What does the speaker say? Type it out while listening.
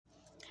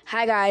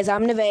Hi guys,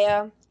 I'm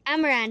Nevaeh.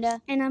 I'm Miranda.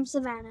 And I'm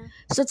Savannah.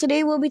 So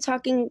today we'll be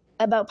talking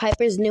about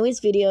Piper's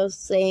newest video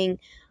saying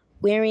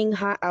wearing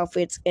hot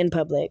outfits in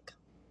public.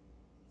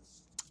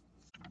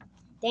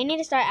 They need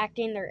to start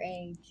acting their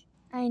age.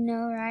 I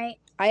know, right?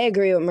 I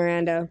agree with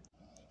Miranda.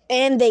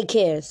 And they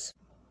kiss.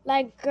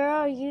 Like,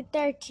 girl, you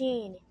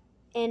 13,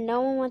 and no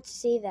one wants to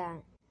see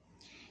that.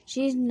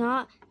 She's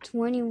not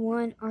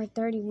 21 or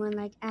 31,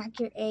 like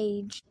act your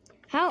age.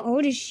 How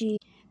old is she?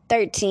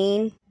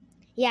 13.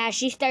 Yeah,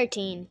 she's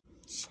 13.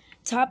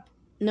 Top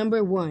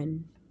number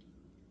 1.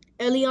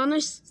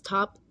 Eliana's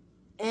top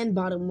and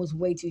bottom was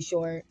way too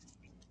short.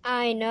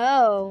 I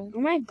know. Oh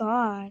my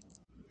god.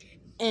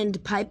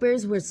 And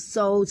Piper's were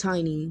so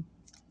tiny.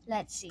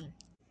 Let's see.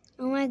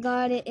 Oh my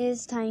god, it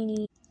is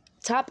tiny.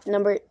 Top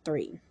number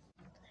 3.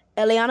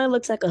 Eliana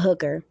looks like a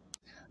hooker.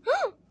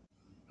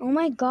 Oh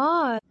my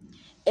god.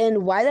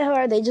 And why the hell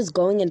are they just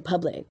going in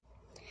public?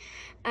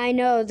 I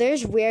know,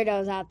 there's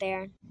weirdos out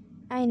there.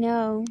 I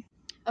know.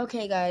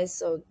 Okay, guys,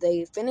 so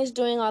they finished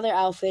doing all their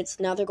outfits.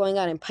 Now they're going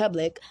out in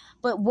public.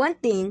 But one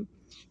thing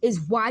is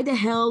why the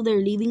hell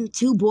they're leaving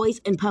 2 boys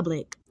in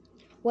public?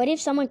 What if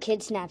someone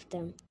kidnapped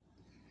them?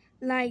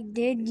 Like,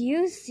 did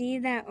you see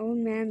that old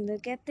man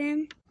look at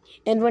them?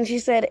 And when she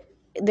said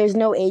there's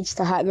no age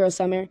to hot girl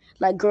summer,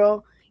 like,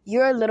 girl,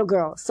 you're a little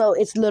girl, so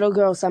it's little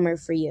girl summer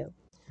for you.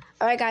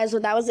 All right, guys,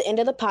 well, that was the end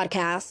of the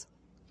podcast.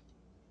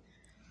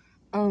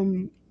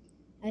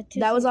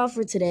 That was all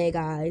for today,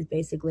 guys,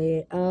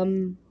 basically.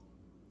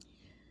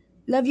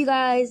 Love you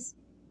guys.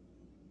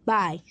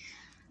 Bye.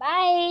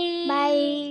 Bye. Bye.